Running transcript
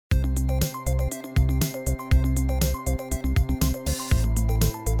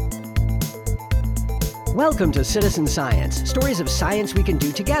Welcome to Citizen Science, stories of science we can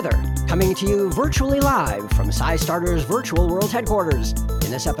do together. Coming to you virtually live from SciStarter's virtual world headquarters. In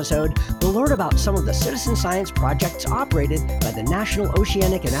this episode, we'll learn about some of the citizen science projects operated by the National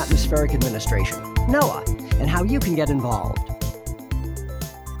Oceanic and Atmospheric Administration, NOAA, and how you can get involved.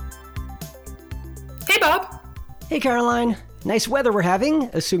 Hey, Bob. Hey, Caroline. Nice weather we're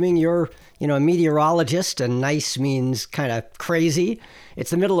having, assuming you're, a meteorologist, and nice means kind of crazy.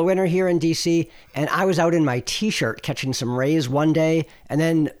 It's the middle of winter here in DC, and I was out in my t-shirt catching some rays one day, and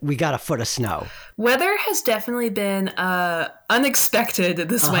then we got a foot of snow. Weather has definitely been unexpected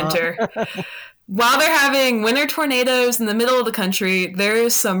this winter. While they're having winter tornadoes in the middle of the country, there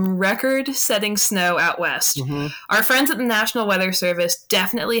is some record-setting snow out west. Mm-hmm. Our friends at the National Weather Service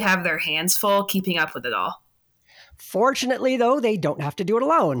definitely have their hands full keeping up with it all. Fortunately, though, they don't have to do it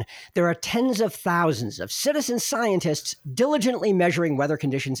alone. There are tens of thousands of citizen scientists diligently measuring weather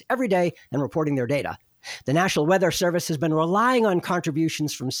conditions every day and reporting their data. The National Weather Service has been relying on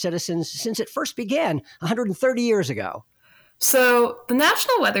contributions from citizens since it first began 130 years ago. So, the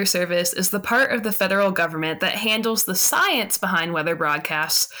National Weather Service is the part of the federal government that handles the science behind weather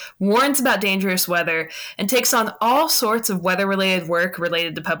broadcasts, warns about dangerous weather, and takes on all sorts of weather-related work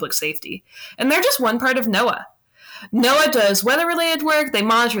related to public safety. And they're just one part of NOAA. NOAA does weather-related work, they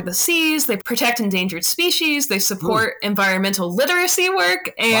monitor the seas, they protect endangered species, they support environmental literacy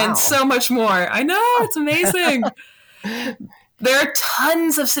work, and so much more. I know, it's amazing. There are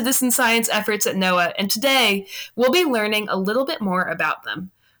tons of citizen science efforts at NOAA, and today we'll be learning a little bit more about them.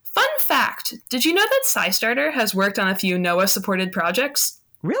 Fun fact, did you know that SciStarter has worked on a few NOAA-supported projects?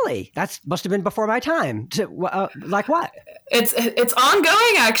 Really? That must have been before my time. Like what? It's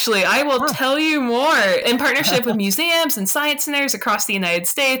ongoing, actually. I will tell you more. In partnership with museums and science centers across the United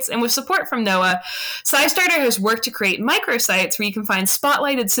States, and with support from NOAA, SciStarter has worked to create microsites where you can find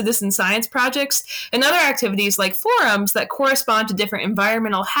spotlighted citizen science projects and other activities like forums that correspond to different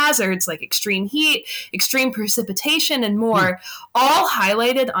environmental hazards like extreme heat, extreme precipitation, and more, all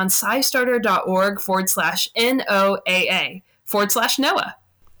highlighted on scistarter.org/NOAA/NOAA.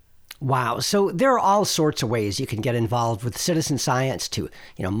 Wow. So there are all sorts of ways you can get involved with citizen science to,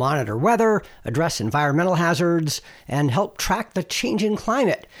 monitor weather, address environmental hazards, and help track the changing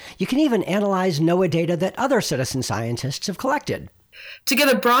climate. You can even analyze NOAA data that other citizen scientists have collected. To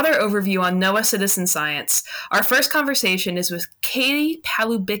get a broader overview on NOAA citizen science, our first conversation is with Katie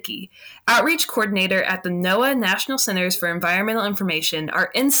Palubicki, Outreach Coordinator at the NOAA National Centers for Environmental Information,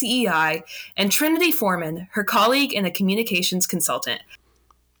 or NCEI, and Trinity Foreman, her colleague and a communications consultant.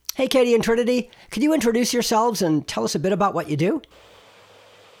 Hey, Katie and Trinity, could you introduce yourselves and tell us a bit about what you do?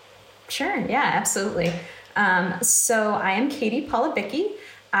 Sure, yeah, absolutely. So I am Katie Palubicki.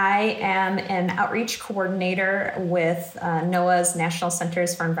 I am an outreach coordinator with NOAA's National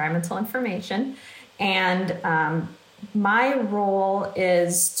Centers for Environmental Information. And my role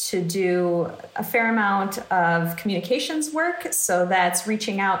is to do a fair amount of communications work. So that's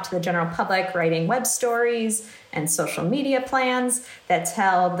reaching out to the general public, writing web stories and social media plans that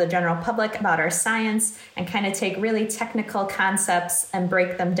tell the general public about our science and kind of take really technical concepts and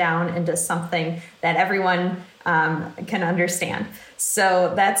break them down into something that everyone can understand.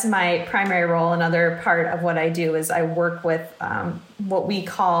 So that's my primary role. Another part of what I do is I work with what we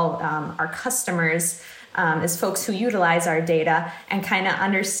call our customers, is folks who utilize our data and kind of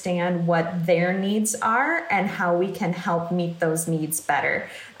understand what their needs are and how we can help meet those needs better.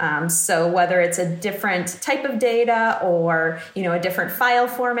 So whether it's a different type of data or, a different file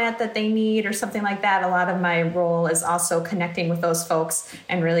format that they need or something like that, a lot of my role is also connecting with those folks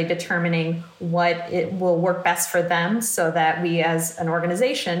and really determining what it will work best for them so that we as an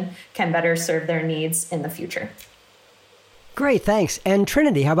organization can better serve their needs in the future. Great, thanks. And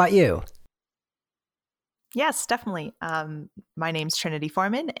Trinity, how about you? Yes, definitely. My name's Trinity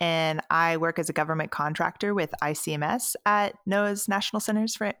Foreman, and I work as a government contractor with ICMS at NOAA's National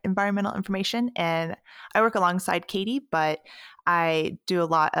Centers for Environmental Information. And I work alongside Katie, but I do a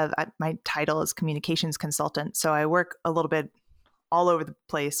lot of, my title is communications consultant. So I work a little bit all over the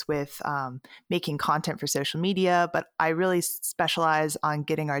place with making content for social media, but I really specialize on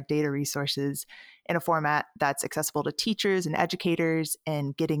getting our data resources in a format that's accessible to teachers and educators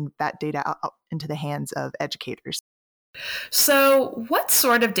and getting that data out into the hands of educators. So what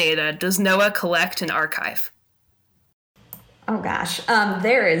sort of data does NOAA collect and archive? Oh gosh,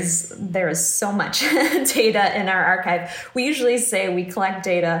 there is so much data in our archive. We usually say we collect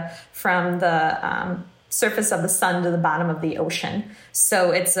data from the surface of the sun to the bottom of the ocean.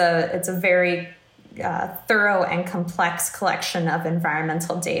 So it's a very thorough and complex collection of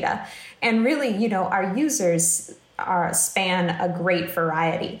environmental data. And really, our users span a great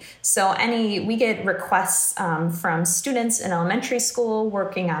variety. So we get requests from students in elementary school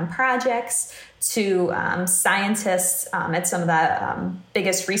working on projects to scientists at some of the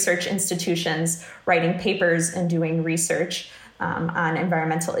biggest research institutions writing papers and doing research on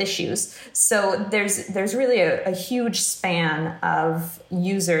environmental issues. So there's really a huge span of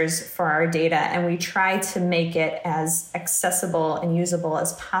users for our data, and we try to make it as accessible and usable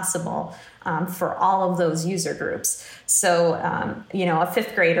as possible for all of those user groups. So, a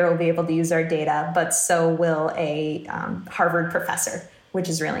fifth grader will be able to use our data, but so will a Harvard professor, which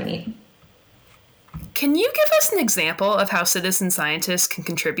is really neat. Can you give us an example of how citizen scientists can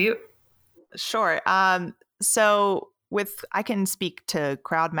contribute? Sure. I can speak to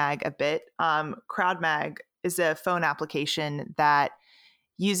CrowdMag a bit. CrowdMag is a phone application that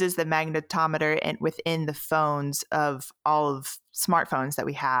uses the magnetometer within the phones of all of smartphones that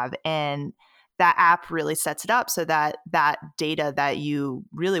we have. And that app really sets it up so that that data that you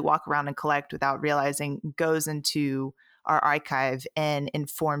really walk around and collect without realizing goes into our archive and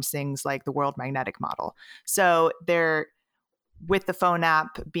informs things like the World Magnetic Model. So with the phone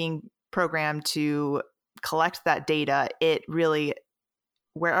app being programmed to collect that data, it really,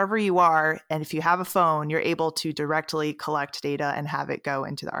 wherever you are, and if you have a phone, you're able to directly collect data and have it go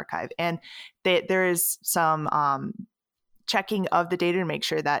into the archive. And there is some checking of the data to make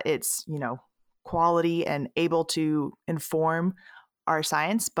sure that it's, quality and able to inform our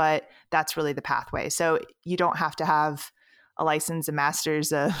science, but that's really the pathway. So you don't have to have a license, a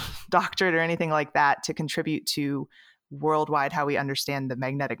master's, a doctorate, or anything like that to contribute to worldwide how we understand the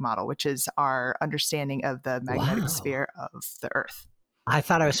magnetic model, which is our understanding of the magnetic sphere of the Earth. I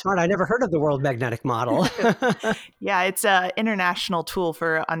thought I was smart. I never heard of the World Magnetic Model. Yeah, it's an international tool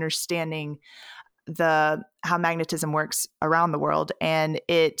for understanding how magnetism works around the world, and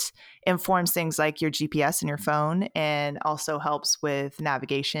it informs things like your GPS in your phone, and also helps with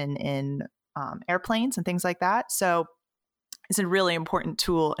navigation in airplanes and things like that. So it's a really important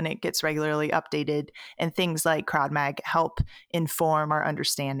tool, and it gets regularly updated, and things like CrowdMag help inform our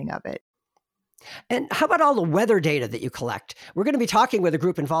understanding of it. And how about all the weather data that you collect? We're going to be talking with a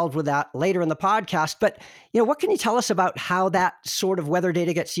group involved with that later in the podcast, but what can you tell us about how that sort of weather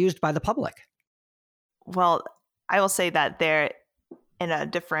data gets used by the public? Well, I will say that they're in a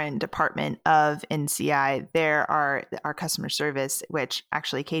different department of NCI. There are our customer service, which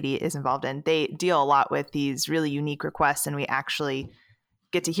actually Katie is involved in. They deal a lot with these really unique requests, and we actually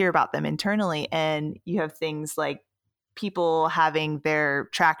get to hear about them internally. And you have things like people having their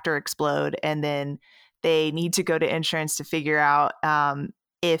tractor explode, and then they need to go to insurance to figure out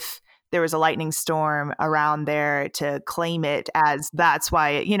if there was a lightning storm around there to claim it as that's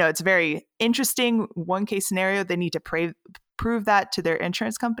why, it's a very interesting one case scenario. They need to prove that to their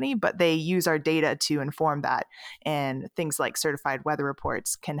insurance company, but they use our data to inform that. And things like certified weather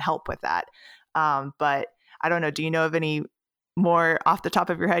reports can help with that. But I don't know, do you know of any more off the top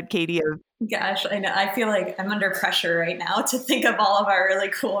of your head, Katie? Gosh, I know. I feel like I'm under pressure right now to think of all of our really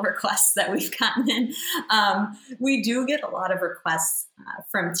cool requests that we've gotten in. We do get a lot of requests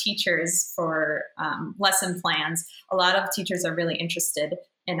from teachers for lesson plans. A lot of teachers are really interested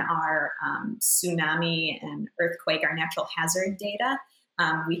in our tsunami and earthquake, our natural hazard data.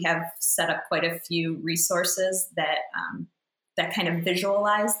 We have set up quite a few resources that kind of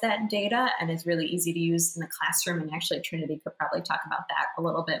visualize that data, and is really easy to use in the classroom. And actually Trinity could probably talk about that a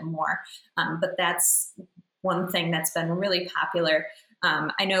little bit more. But that's one thing that's been really popular.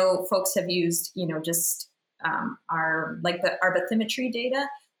 I know folks have used, our bathymetry data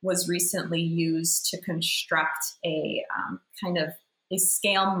was recently used to construct a kind of a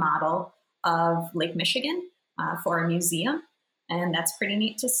scale model of Lake Michigan for a museum. And that's pretty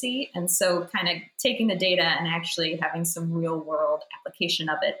neat to see. And so kind of taking the data and actually having some real world application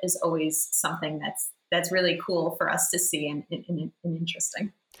of it is always something that's really cool for us to see and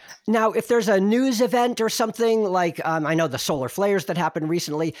interesting. Now, if there's a news event or something like, I know the solar flares that happened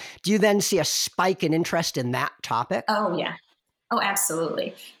recently, do you then see a spike in interest in that topic? Oh, yeah. Oh,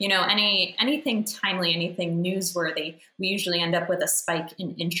 absolutely. Anything timely, anything newsworthy, we usually end up with a spike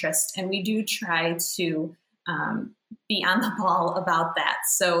in interest. And we do try to be on the ball about that.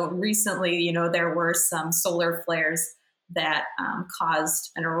 So recently, there were some solar flares that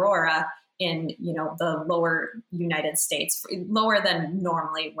caused an aurora in, the lower United States, lower than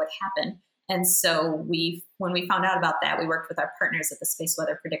normally would happen. And so when we found out about that, we worked with our partners at the Space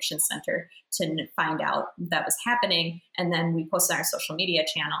Weather Prediction Center to find out that was happening. And then we posted on our social media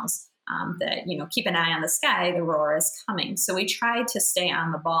channels that, keep an eye on the sky, the aurora is coming. So we tried to stay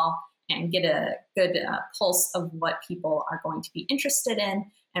on the ball and get a good pulse of what people are going to be interested in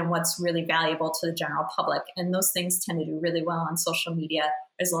and what's really valuable to the general public. And those things tend to do really well on social media.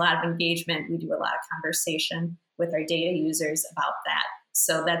 There's a lot of engagement. We do a lot of conversation with our data users about that.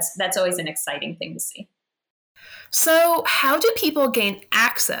 So that's always an exciting thing to see. So how do people gain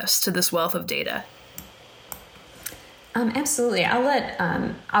access to this wealth of data? Absolutely.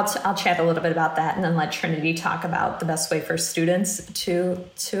 I'll chat a little bit about that, and then let Trinity talk about the best way for students to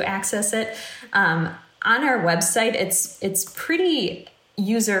access it. On our website, it's pretty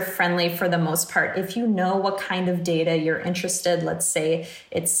user friendly for the most part. If you know what kind of data you're interested, let's say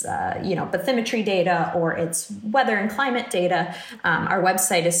it's bathymetry data or it's weather and climate data, our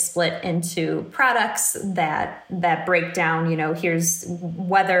website is split into products that break down, here's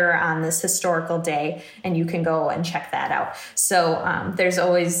weather on this historical day, and you can go and check that out. So there's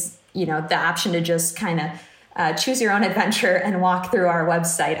always the option to just kind of choose your own adventure and walk through our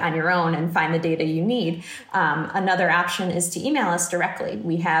website on your own and find the data you need. Another option is to email us directly.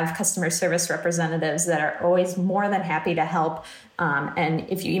 We have customer service representatives that are always more than happy to help. And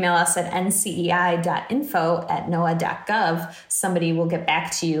if you email us at ncei.info@noaa.gov, somebody will get back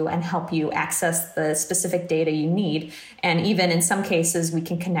to you and help you access the specific data you need. And even in some cases, we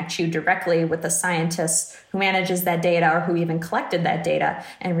can connect you directly with the scientist who manages that data or who even collected that data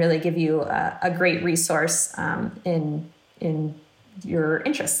and really give you a great resource in your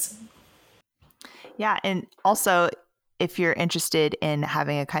interests. Yeah, and also, if you're interested in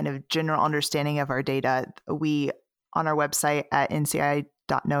having a kind of general understanding of our data, we on our website at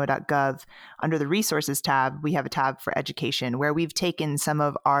nci.noaa.gov, under the resources tab, we have a tab for education where we've taken some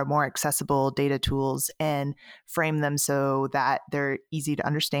of our more accessible data tools and framed them so that they're easy to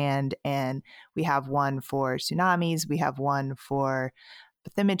understand. And we have one for tsunamis, we have one for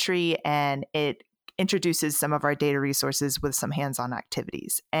bathymetry, and it introduces some of our data resources with some hands-on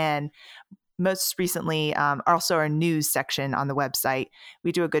activities. And most recently, also our news section on the website,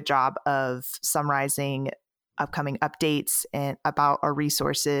 we do a good job of summarizing upcoming updates and about our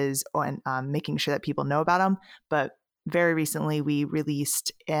resources and making sure that people know about them. But very recently, we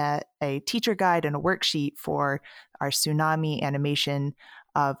released a teacher guide and a worksheet for our tsunami animation.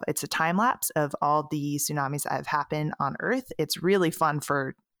 It's a time lapse of all the tsunamis that have happened on Earth. It's really fun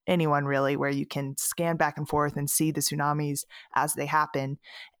for anyone, really, where you can scan back and forth and see the tsunamis as they happen,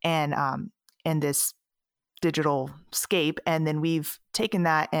 and in this digital scape. And then we've taken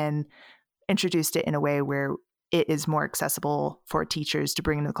that and introduced it in a way where it is more accessible for teachers to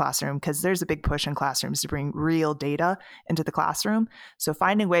bring into the classroom, because there's a big push in classrooms to bring real data into the classroom. So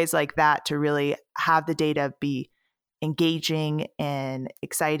finding ways like that to really have the data be engaging and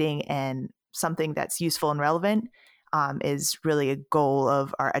exciting and something that's useful and relevant is really a goal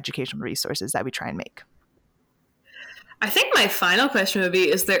of our educational resources that we try and make. I think my final question would be,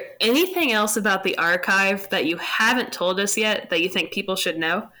 is there anything else about the archive that you haven't told us yet that you think people should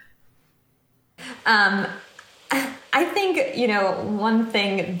know? I think, one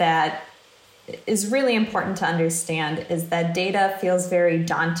thing that is really important to understand is that data feels very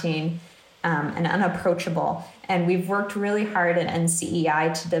daunting and unapproachable. And we've worked really hard at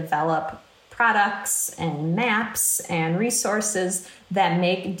NCEI to develop products and maps and resources that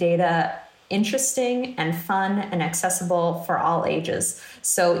make data interesting and fun and accessible for all ages.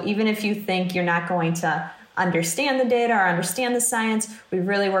 So even if you think you're not going to understand the data or understand the science, we've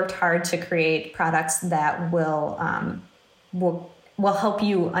really worked hard to create products that will help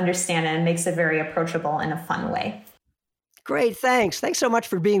you understand it and makes it very approachable in a fun way. Great, thanks. Thanks so much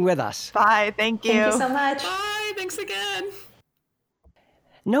for being with us. Bye, thank you. Thank you so much. Bye, thanks again.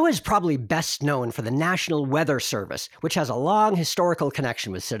 NOAA is probably best known for the National Weather Service, which has a long historical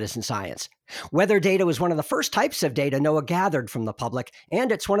connection with citizen science. Weather data was one of the first types of data NOAA gathered from the public,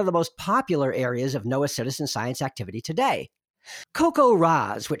 and it's one of the most popular areas of NOAA citizen science activity today.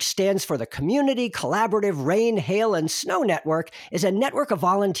 COCO-RAS, which stands for the Community Collaborative Rain, Hail, and Snow Network, is a network of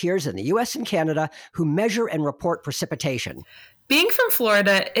volunteers in the U.S. and Canada who measure and report precipitation. Being from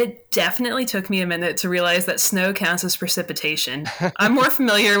Florida, it definitely took me a minute to realize that snow counts as precipitation. I'm more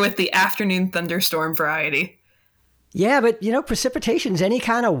familiar with the afternoon thunderstorm variety. Yeah, but precipitation's any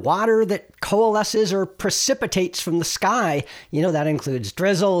kind of water that coalesces or precipitates from the sky. That includes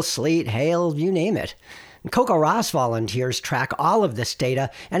drizzle, sleet, hail, you name it. COCO-RAS volunteers track all of this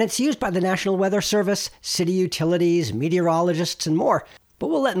data, and it's used by the National Weather Service, city utilities, meteorologists, and more. But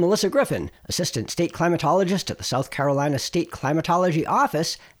we'll let Melissa Griffin, Assistant State Climatologist at the South Carolina State Climatology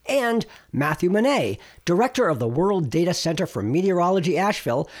Office, and Matthew Monet, Director of the World Data Center for Meteorology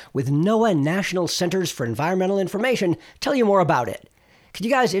Asheville with NOAA National Centers for Environmental Information, tell you more about it. Could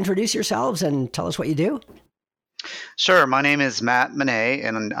you guys introduce yourselves and tell us what you do? Sure. My name is Matt Monet,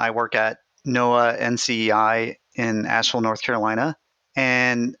 and I work at NOAA NCEI in Asheville, North Carolina.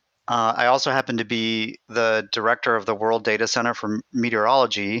 And I also happen to be the director of the World Data Center for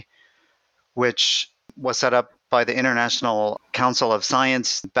Meteorology, which was set up by the International Council of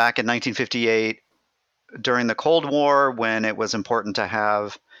Science back in 1958 during the Cold War, when it was important to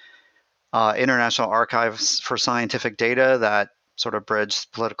have international archives for scientific data that sort of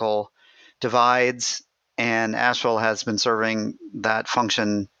bridged political divides. And Asheville has been serving that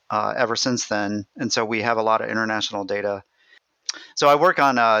function ever since then. And so we have a lot of international data. So I work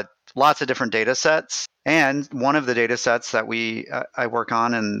on lots of different data sets. And one of the data sets that I work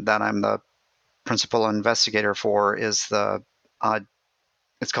on and that I'm the principal investigator for is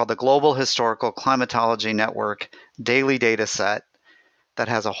it's called the Global Historical Climatology Network Daily Data Set, that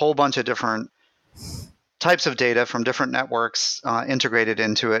has a whole bunch of different types of data from different networks integrated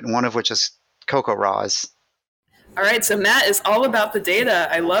into it, and one of which is CocoRaHS. All right, so Matt is all about the data.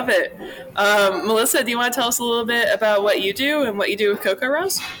 I love it. Melissa, do you want to tell us a little bit about what you do and what you do with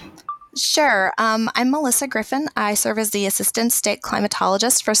CocoRaHS? Sure. I'm Melissa Griffin. I serve as the Assistant State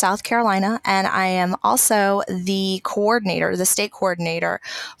Climatologist for South Carolina, and I am also the state coordinator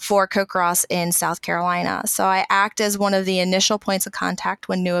for CocoRaHS in South Carolina. So I act as one of the initial points of contact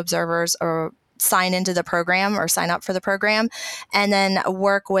when new observers sign into the program or sign up for the program, and then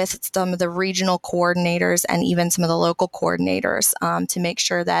work with some of the regional coordinators and even some of the local coordinators to make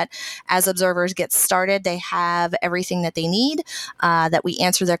sure that as observers get started, they have everything that they need, that we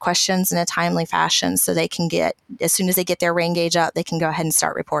answer their questions in a timely fashion so they can as soon as they get their rain gauge up, they can go ahead and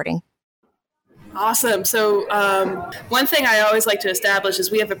start reporting. Awesome. So one thing I always like to establish is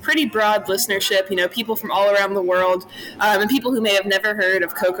we have a pretty broad listenership, people from all around the world, and people who may have never heard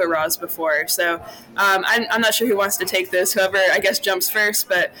of CocoRaHS before. So I'm not sure who wants to take this, whoever I guess jumps first,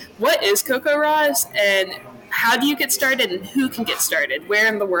 but what is CocoRaHS and how do you get started and who can get started? Where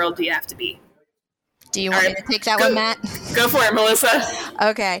in the world do you have to be? Do you want me to take that one, Matt? Go for it, Melissa.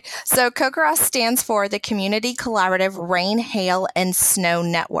 Okay. So CocoRaHS stands for the Community Collaborative Rain, Hail, and Snow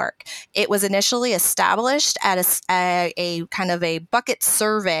Network. It was initially established at a kind of a bucket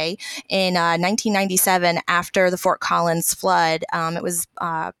survey in 1997 after the Fort Collins flood. It was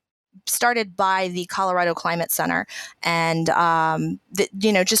started by the Colorado Climate Center, and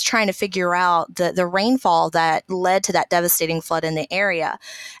just trying to figure out the rainfall that led to that devastating flood in the area.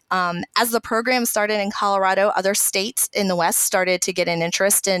 As the program started in Colorado, other states in the West started to get an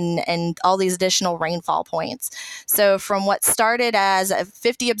interest in all these additional rainfall points. So from what started as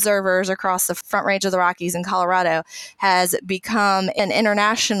 50 observers across the Front Range of the Rockies in Colorado has become an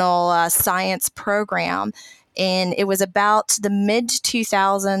international science program. And it was about the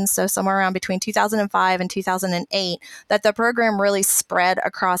mid-2000s, so somewhere around between 2005 and 2008, that the program really spread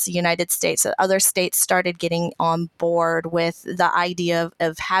across the United States. So other states started getting on board with the idea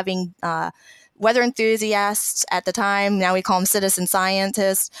of having weather enthusiasts at the time, now we call them citizen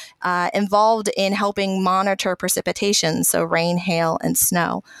scientists, involved in helping monitor precipitation, so rain, hail, and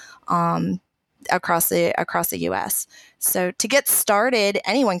snow across the U.S. So to get started,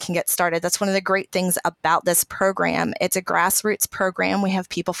 anyone can get started. That's one of the great things about this program. It's a grassroots program. We have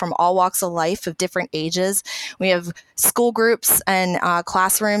people from all walks of life of different ages. We have school groups and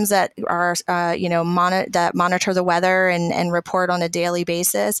classrooms that are, that monitor the weather and report on a daily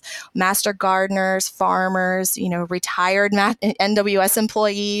basis. Master gardeners, farmers, retired NWS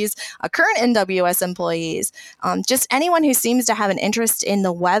employees, current NWS employees. Just anyone who seems to have an interest in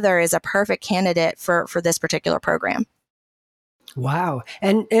the weather is a perfect candidate for this particular program. Wow.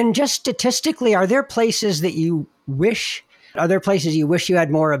 And just statistically, are there places you wish you had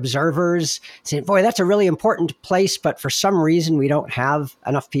more observers? Saying, boy, that's a really important place, but for some reason we don't have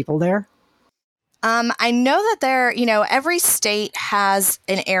enough people there? I know that every state has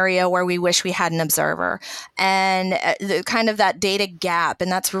an area where we wish we had an observer, and kind of that data gap.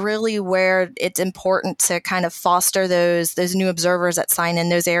 And that's really where it's important to kind of foster those new observers that sign in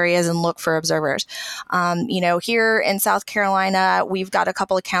those areas and look for observers. Here in South Carolina, we've got a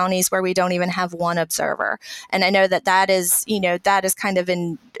couple of counties where we don't even have one observer. And I know that is kind of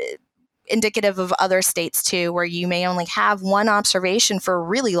indicative of other states too, where you may only have one observation for a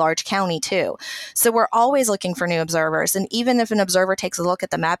really large county too. So we're always looking for new observers. And even if an observer takes a look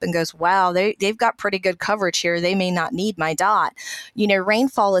at the map and goes, wow, they've got pretty good coverage here, they may not need my dot.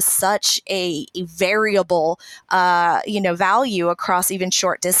 Rainfall is such a variable, value across even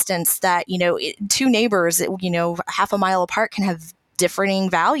short distance that, two neighbors, half a mile apart can have differing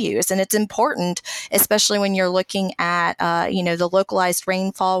values. And it's important, especially when you're looking at, the localized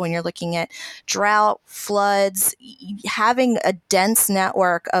rainfall, when you're looking at drought, floods. Having a dense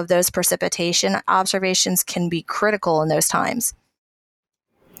network of those precipitation observations can be critical in those times.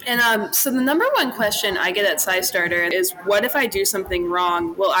 And so the number one question I get at SciStarter is, what if I do something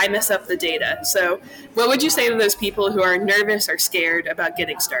wrong? Will I mess up the data? So what would you say to those people who are nervous or scared about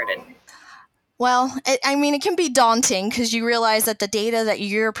getting started? Well, it can be daunting because you realize that the data that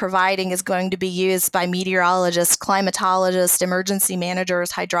you're providing is going to be used by meteorologists, climatologists, emergency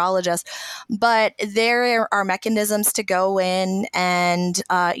managers, hydrologists. But there are mechanisms to go in and,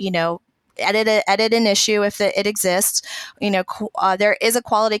 edit an issue if it exists. There is a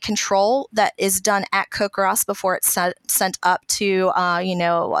quality control that is done at CoCoRaHS before it's sent up to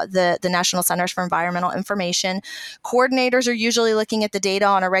the National Centers for Environmental Information. Coordinators are usually looking at the data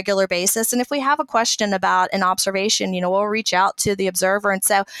on a regular basis, and if we have a question about an observation, we'll reach out to the observer and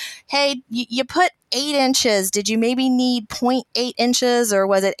say, hey, you put 8 inches. Did you maybe need 0.8 inches, or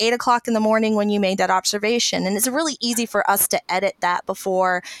was it 8 o'clock in the morning when you made that observation? And it's really easy for us to edit that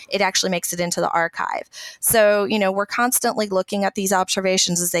before it actually makes it into the archive. So, we're constantly looking at these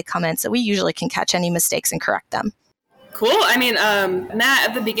observations as they come in. So we usually can catch any mistakes and correct them. Cool. Matt,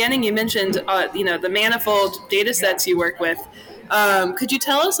 at the beginning, you mentioned, the manifold data sets you work with. Could you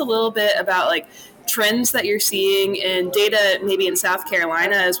tell us a little bit about trends that you're seeing in data, maybe in South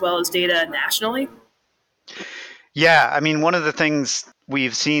Carolina, as well as data nationally? Yeah, one of the things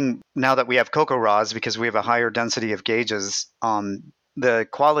we've seen now that we have CoCoRaHS, because we have a higher density of gauges, the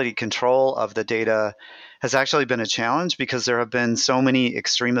quality control of the data has actually been a challenge because there have been so many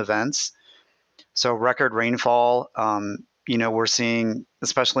extreme events. So record rainfall, we're seeing,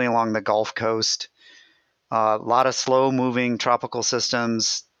 especially along the Gulf Coast, a lot of slow-moving tropical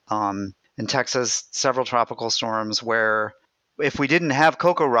systems. In Texas, several tropical storms where if we didn't have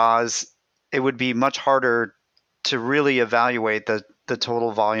CoCoRaHS, it would be much harder to really evaluate the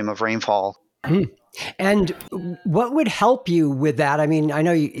total volume of rainfall. And what would help you with that? I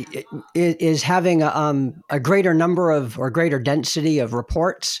know is having a greater number of or greater density of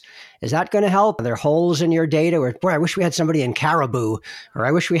reports, is that going to help? Are there holes in your data? Or, boy, I wish we had somebody in Caribou, or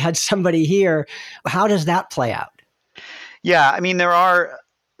I wish we had somebody here. How does that play out? Yeah, there are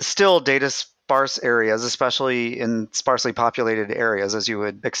still data sparse areas, especially in sparsely populated areas, as you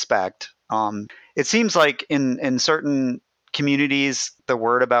would expect. It seems like in certain communities, the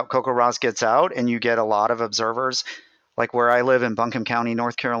word about CoCoRaHS gets out and you get a lot of observers. Like where I live in Buncombe County,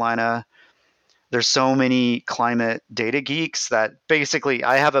 North Carolina, there's so many climate data geeks that basically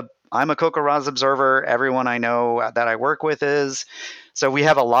I'm a CoCoRaHS observer. Everyone I know that I work with is. So we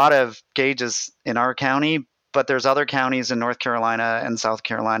have a lot of gauges in our county, but there's other counties in North Carolina and South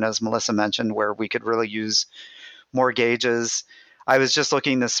Carolina, as Melissa mentioned, where we could really use more gauges. I was just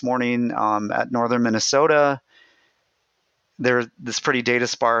looking this morning at northern Minnesota. It's pretty data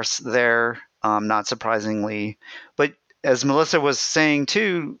sparse there, not surprisingly. But as Melissa was saying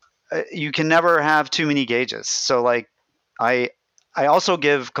too, you can never have too many gauges. So I also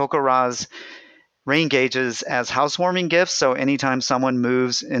give CoCoRaHS rain gauges as housewarming gifts. So anytime someone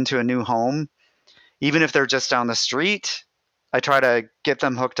moves into a new home, even if they're just down the street, I try to get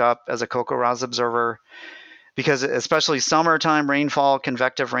them hooked up as a CoCoRaHS observer, because especially summertime rainfall,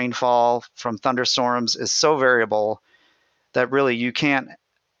 convective rainfall from thunderstorms is so variable that really you can't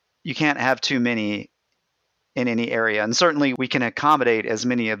have too many in any area. And certainly we can accommodate as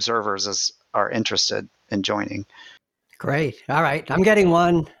many observers as are interested in joining. Great. All right. I'm getting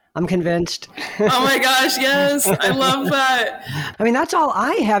one. I'm convinced. Oh my gosh, yes. I love that. That's all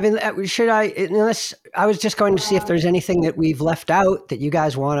I have. Unless I was just going to see if there's anything that we've left out that you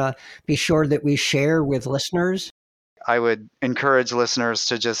guys want to be sure that we share with listeners. I would encourage listeners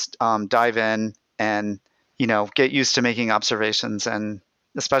to just dive in and, get used to making observations. And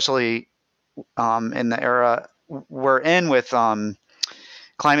especially in the era we're in with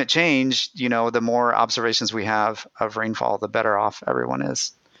climate change, the more observations we have of rainfall, the better off everyone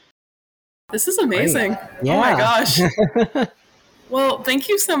is. This is amazing. Yeah. Oh my gosh. Well, thank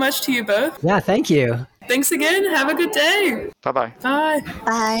you so much to you both. Yeah, thank you. Thanks again. Have a good day. Bye-bye. Bye.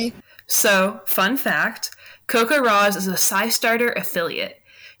 Bye. So, fun fact, CoCoRaHS is a SciStarter affiliate.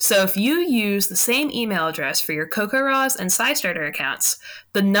 So if you use the same email address for your CoCoRaHS and SciStarter accounts,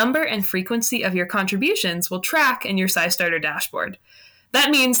 the number and frequency of your contributions will track in your SciStarter dashboard.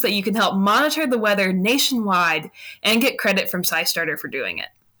 That means that you can help monitor the weather nationwide and get credit from SciStarter for doing it.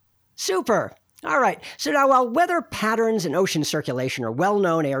 Super. All right. So now, while weather patterns and ocean circulation are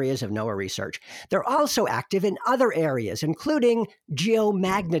well-known areas of NOAA research, they're also active in other areas, including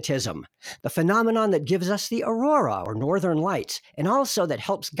geomagnetism, the phenomenon that gives us the aurora or northern lights, and also that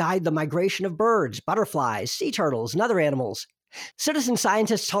helps guide the migration of birds, butterflies, sea turtles, and other animals. Citizen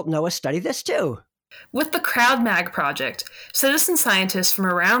scientists help NOAA study this too. With the CrowdMag project, citizen scientists from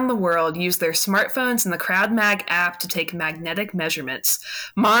around the world use their smartphones and the CrowdMag app to take magnetic measurements,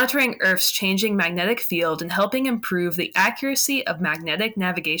 monitoring Earth's changing magnetic field and helping improve the accuracy of magnetic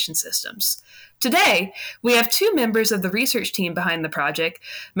navigation systems. Today, we have two members of the research team behind the project,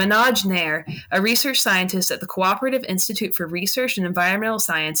 Manoj Nair, a research scientist at the Cooperative Institute for Research in Environmental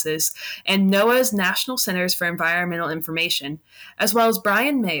Sciences and NOAA's National Centers for Environmental Information, as well as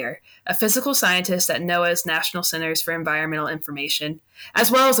Brian Mayer, a physical scientist at NOAA's National Centers for Environmental Information, as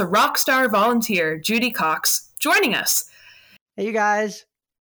well as a rock star volunteer, Judy Cox, joining us. Hey, you guys.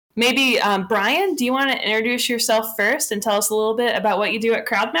 Maybe, Brian, do you want to introduce yourself first and tell us a little bit about what you do at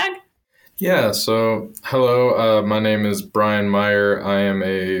CrowdMag? Yeah, so hello, my name is Brian Meyer. I am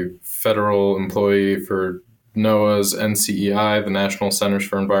a federal employee for NOAA's NCEI, the National Centers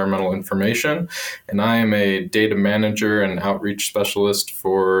for Environmental Information, and I am a data manager and outreach specialist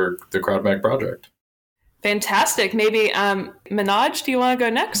for the CrowdMag project. Fantastic. Maybe, Manoj, do you want to go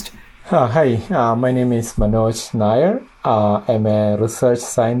next? Hi, my name is Manoj Nair. I'm a research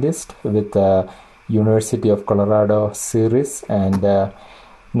scientist with the University of Colorado CIRIS and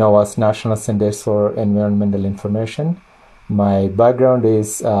NOAA's National Centers for Environmental Information. My background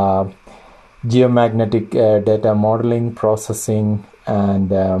is geomagnetic data modeling, processing, and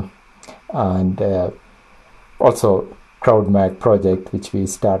also CrowdMag project, which we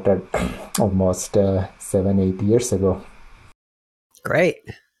started almost 7-8 years ago. Great.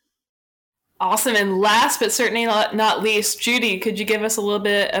 Awesome. And last but certainly not least, Judy, could you give us a little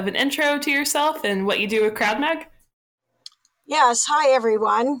bit of an intro to yourself and what you do with CrowdMag? Yes. Hi,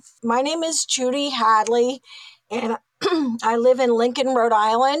 everyone. My name is Judy Hadley, and I live in Lincoln, Rhode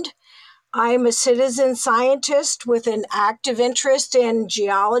Island. I'm a citizen scientist with an active interest in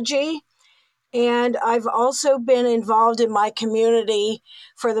geology, and I've also been involved in my community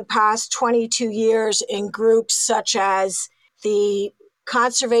for the past 22 years in groups such as the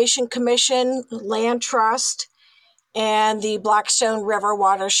Conservation Commission, Land Trust, and the Blackstone River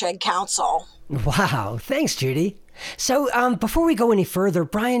Watershed Council. Wow. Thanks, Judy. So before we go any further,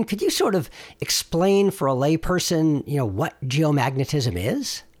 Brian, could you sort of explain for a layperson, what geomagnetism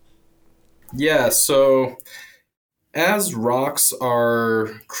is? Yeah, so as rocks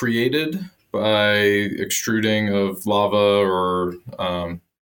are created by extruding of lava or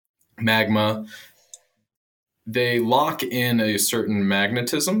magma, they lock in a certain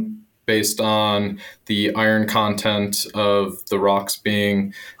magnetism based on the iron content of the rocks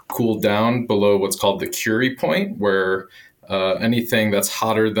being cooled down below what's called the Curie point, where anything that's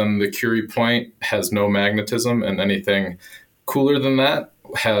hotter than the Curie point has no magnetism, and anything cooler than that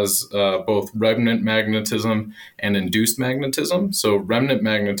has both remnant magnetism and induced magnetism. So remnant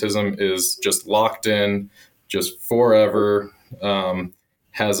magnetism is just locked in, just forever,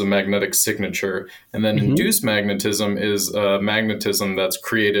 has a magnetic signature. And then induced magnetism is a magnetism that's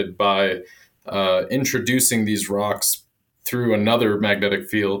created by introducing these rocks through another magnetic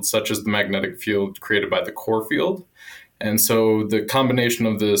field, such as the magnetic field created by the core field. And so the combination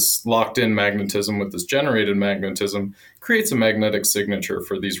of this locked-in magnetism with this generated magnetism creates a magnetic signature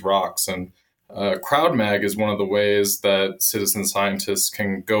for these rocks. And CrowdMag is one of the ways that citizen scientists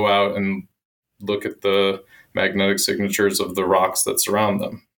can go out and look at the magnetic signatures of the rocks that surround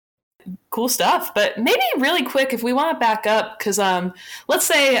them. Cool stuff. But maybe really quick, if we want to back up, because let's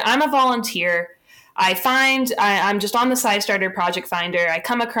say I'm a volunteer. I'm just on the SciStarter project finder. I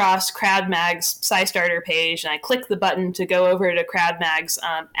come across CrowdMag's SciStarter page and I click the button to go over to CrowdMag's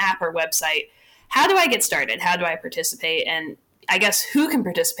app or website. How do I get started? How do I participate? And I guess who can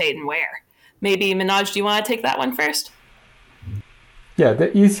participate and where? Maybe Manoj, do you want to take that one first? Yeah,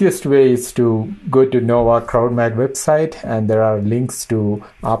 the easiest way is to go to NOAA CrowdMag website, and there are links to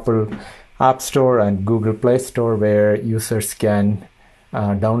Apple App Store and Google Play Store where users can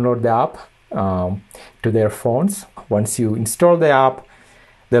download the app to their phones. Once you install the app,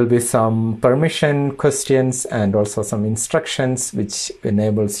 there'll be some permission questions and also some instructions which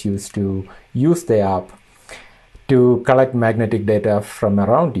enables you to use the app to collect magnetic data from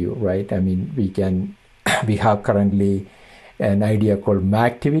around you, right? I mean, we have currently an idea called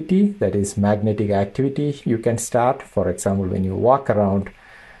Magtivity, that is magnetic activity you can start. For example, when you walk around,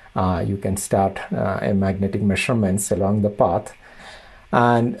 you can start magnetic measurements along the path.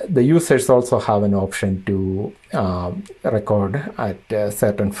 And the users also have an option to record at a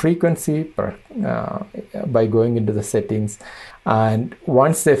certain frequency by going into the settings. And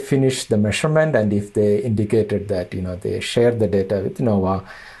once they finish the measurement, and if they indicated that they share the data with NOAA,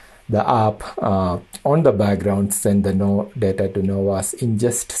 the app on the background send the data to NOAA's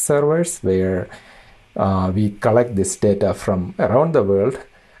ingest servers, where we collect this data from around the world.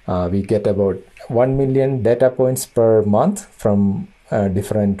 We get about 1 million data points per month from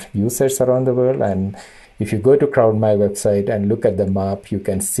different users around the world. And if you go to CrowdMag website and look at the map, you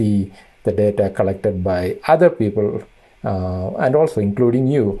can see the data collected by other people and also including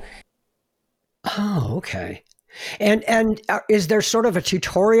you. Oh, okay. And is there sort of a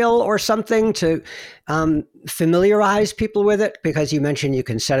tutorial or something to familiarize people with it? Because you mentioned you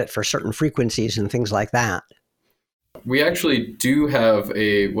can set it for certain frequencies and things like that. We actually do have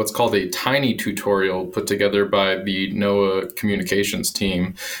what's called a tiny tutorial put together by the NOAA communications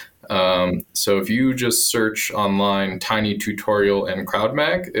team. So if you just search online tiny tutorial and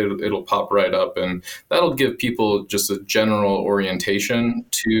CrowdMag, it'll pop right up, and that'll give people just a general orientation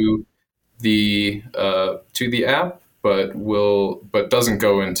to the app, but doesn't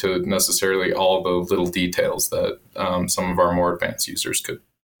go into necessarily all the little details that some of our more advanced users could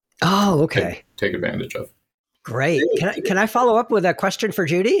take advantage of. Great. Can I follow up with a question for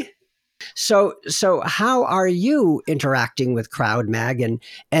Judy? So how are you interacting with CrowdMag,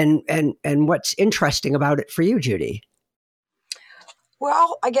 and what's interesting about it for you, Judy?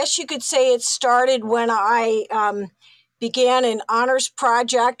 Well, I guess you could say it started when I began an honors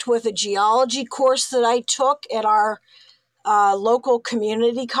project with a geology course that I took at our local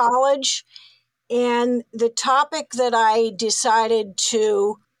community college. And the topic that I decided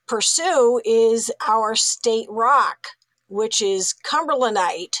to pursue is our state rock, which is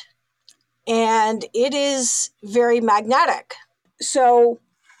cumberlandite, and it is very magnetic. So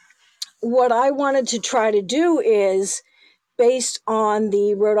what I wanted to try to do is, based on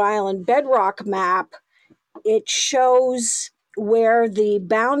the Rhode Island bedrock map, it shows where the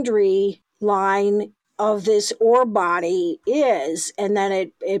boundary line of this ore body is, and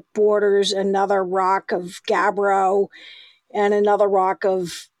then it borders another rock of gabbro and another rock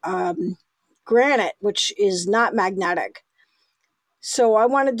of granite, which is not magnetic. So I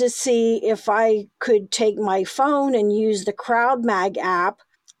wanted to see if I could take my phone and use the CrowdMag app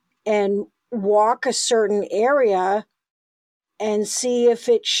and walk a certain area and see if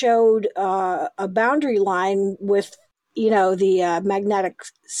it showed a boundary line with, the magnetic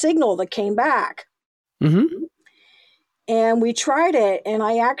signal that came back. Mm-hmm. And we tried it, and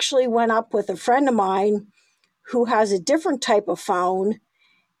I actually went up with a friend of mine who has a different type of phone.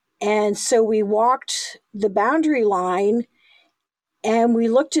 And so we walked the boundary line, and we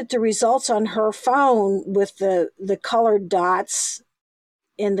looked at the results on her phone with the colored dots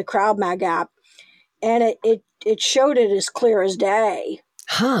in the CrowdMag app, and it showed it as clear as day.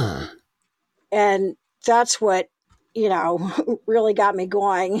 Huh. And that's what, really got me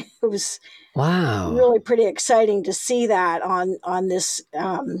going. It was really pretty exciting to see that on this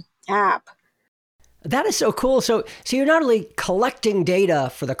app. That is so cool. So you're not only collecting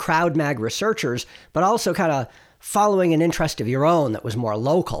data for the CrowdMag researchers, but also kind of following an interest of your own that was more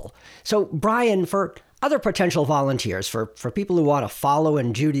local. So Brian, for other potential volunteers, for people who want to follow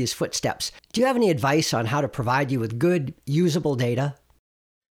in Judy's footsteps, do you have any advice on how to provide you with good, usable data?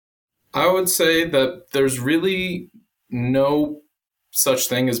 I would say that there's really no such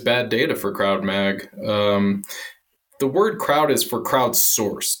thing as bad data for CrowdMag. The word crowd is for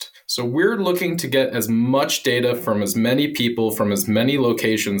crowdsourced. So we're looking to get as much data from as many people from as many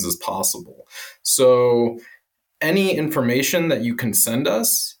locations as possible. So any information that you can send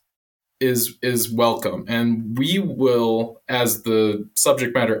us is welcome. And we will, as the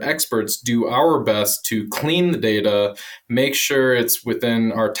subject matter experts, do our best to clean the data, make sure it's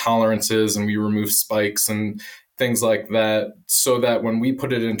within our tolerances, and we remove spikes and things like that, so that when we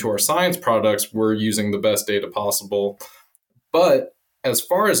put it into our science products, we're using the best data possible. But as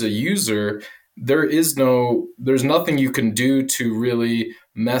far as a user, there's nothing you can do to really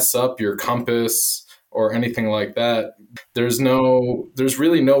mess up your compass or anything like that. There's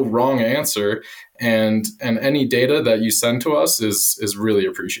really no wrong answer, and any data that you send to us is really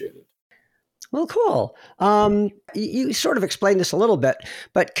appreciated. Well, cool. You sort of explained this a little bit,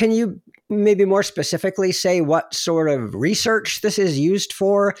 but can you maybe more specifically say what sort of research this is used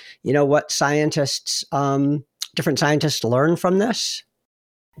for? What scientists, different scientists learn from this?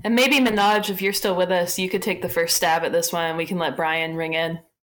 And maybe Manoj, if you're still with us, you could take the first stab at this one, and we can let Brian ring in.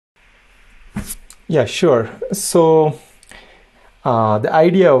 Yeah, sure. So the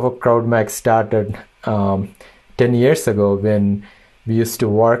idea of a CrowdMag started 10 years ago when we used to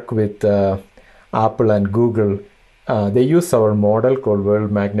work with Apple and Google. They use our model called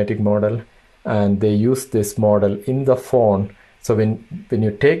World Magnetic Model, and they use this model in the phone. So when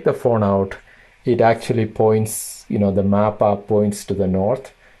you take the phone out, it actually points, the map app points to the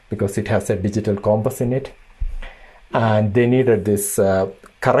north because it has a digital compass in it. And they needed this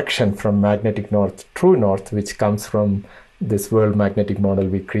correction from magnetic north, true north, which comes from this World Magnetic Model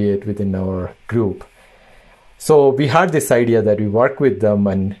we create within our group. So we had this idea that we work with them,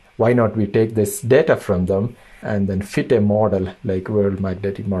 and why not we take this data from them and then fit a model like World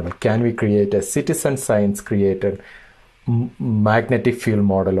Magnetic Model. Can we create a citizen science created magnetic field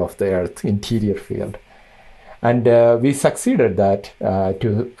model of the Earth, interior field? And we succeeded that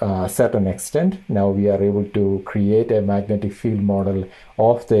to a certain extent. Now we are able to create a magnetic field model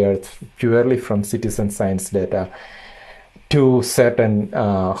of the Earth purely from citizen science data to certain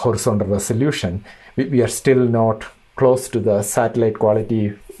horizontal resolution. We are still not close to the satellite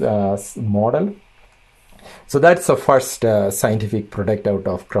quality model. So that's the first scientific product out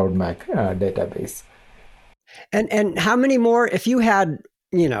of CrowdMag database. And how many more, if you had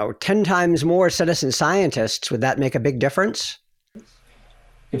 10 times more citizen scientists, would that make a big difference?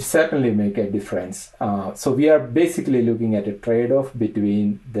 It certainly make a difference. So we are basically looking at a trade-off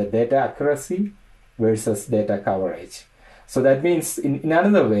between the data accuracy versus data coverage. So that means in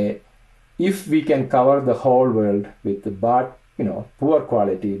another way, if we can cover the whole world with the poor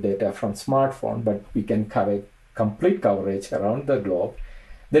quality data from smartphone, but we can cover complete coverage around the globe,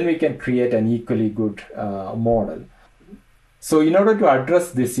 then we can create an equally good model. So in order to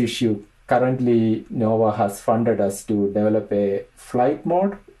address this issue, currently NOAA has funded us to develop a flight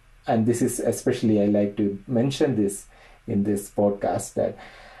mode. And this is especially, I like to mention this in this podcast,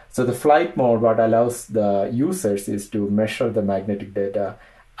 so the flight mode, what allows the users is to measure the magnetic data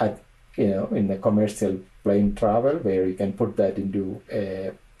at, in the commercial plane travel, where you can put that into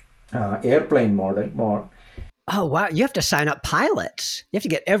a airplane model. Oh, wow. You have to sign up pilots. You have to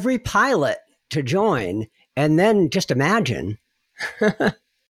get every pilot to join. And then just imagine.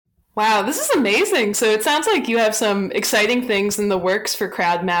 Wow, this is amazing. So it sounds like you have some exciting things in the works for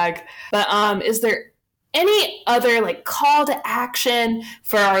CrowdMag. But is there any other call to action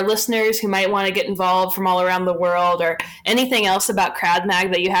for our listeners who might want to get involved from all around the world, or anything else about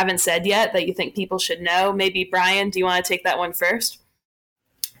CrowdMag that you haven't said yet that you think people should know? Maybe Brian, do you want to take that one first?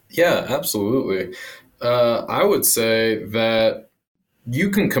 Yeah, absolutely. I would say that you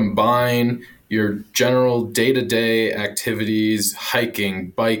can combine your general day-to-day activities,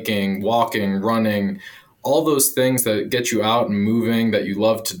 hiking, biking, walking, running, all those things that get you out and moving that you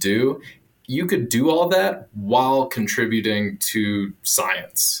love to do. You could do all that while contributing to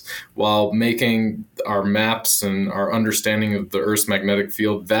science, while making our maps and our understanding of the Earth's magnetic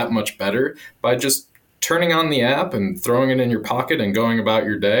field that much better by just turning on the app and throwing it in your pocket and going about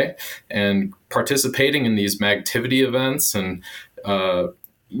your day and participating in these magtivity events. And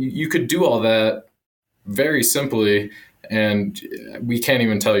you could do all that very simply, and we can't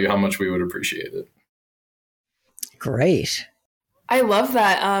even tell you how much we would appreciate it. Great. I love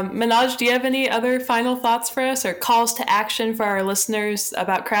that. Manoj, do you have any other final thoughts for us or calls to action for our listeners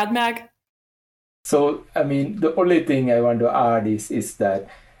about CrowdMag? So, the only thing I want to add is that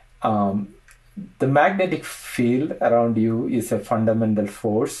the magnetic field around you is a fundamental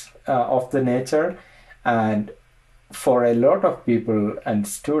force of the nature. And for a lot of people and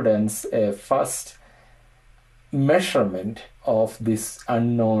students, a first measurement of this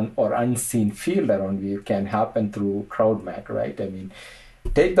unknown or unseen field around you can happen through CrowdMag, right?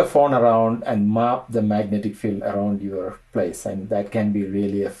 Take the phone around and map the magnetic field around your place, and that can be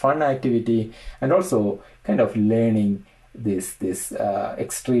really a fun activity, and also kind of learning this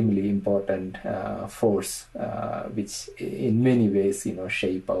extremely important force, which in many ways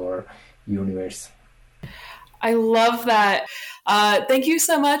shape our universe. I love that. Thank you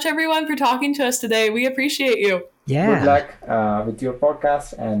so much, everyone, for talking to us today. We appreciate you. Yeah. Good luck with your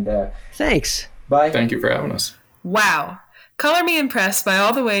podcast, and thanks. Bye. Thank you for having us. Wow. Color me impressed by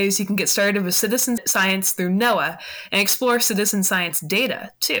all the ways you can get started with citizen science through NOAA and explore citizen science data,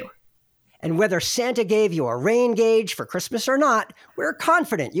 too. And whether Santa gave you a rain gauge for Christmas or not, we're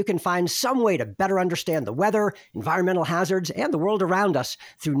confident you can find some way to better understand the weather, environmental hazards, and the world around us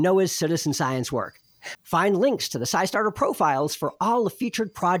through NOAA's citizen science work. Find links to the SciStarter profiles for all the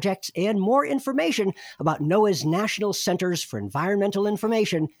featured projects and more information about NOAA's National Centers for Environmental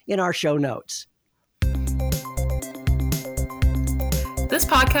Information in our show notes. This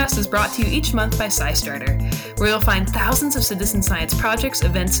podcast is brought to you each month by SciStarter, where you'll find thousands of citizen science projects,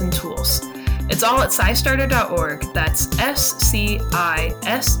 events, and tools. It's all at scistarter.org. That's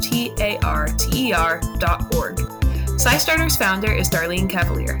SCISTARTER.org. SciStarter's founder is Darlene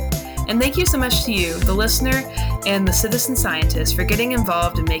Cavalier. And thank you so much to you, the listener, and the citizen scientist for getting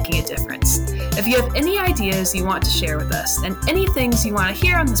involved and making a difference. If you have any ideas you want to share with us and any things you want to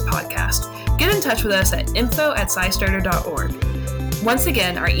hear on this podcast, get in touch with us at info@scistarter.org. Once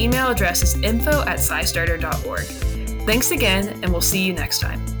again, our email address is info@scistarter.org. Thanks again, and we'll see you next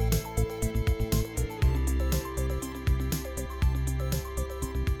time.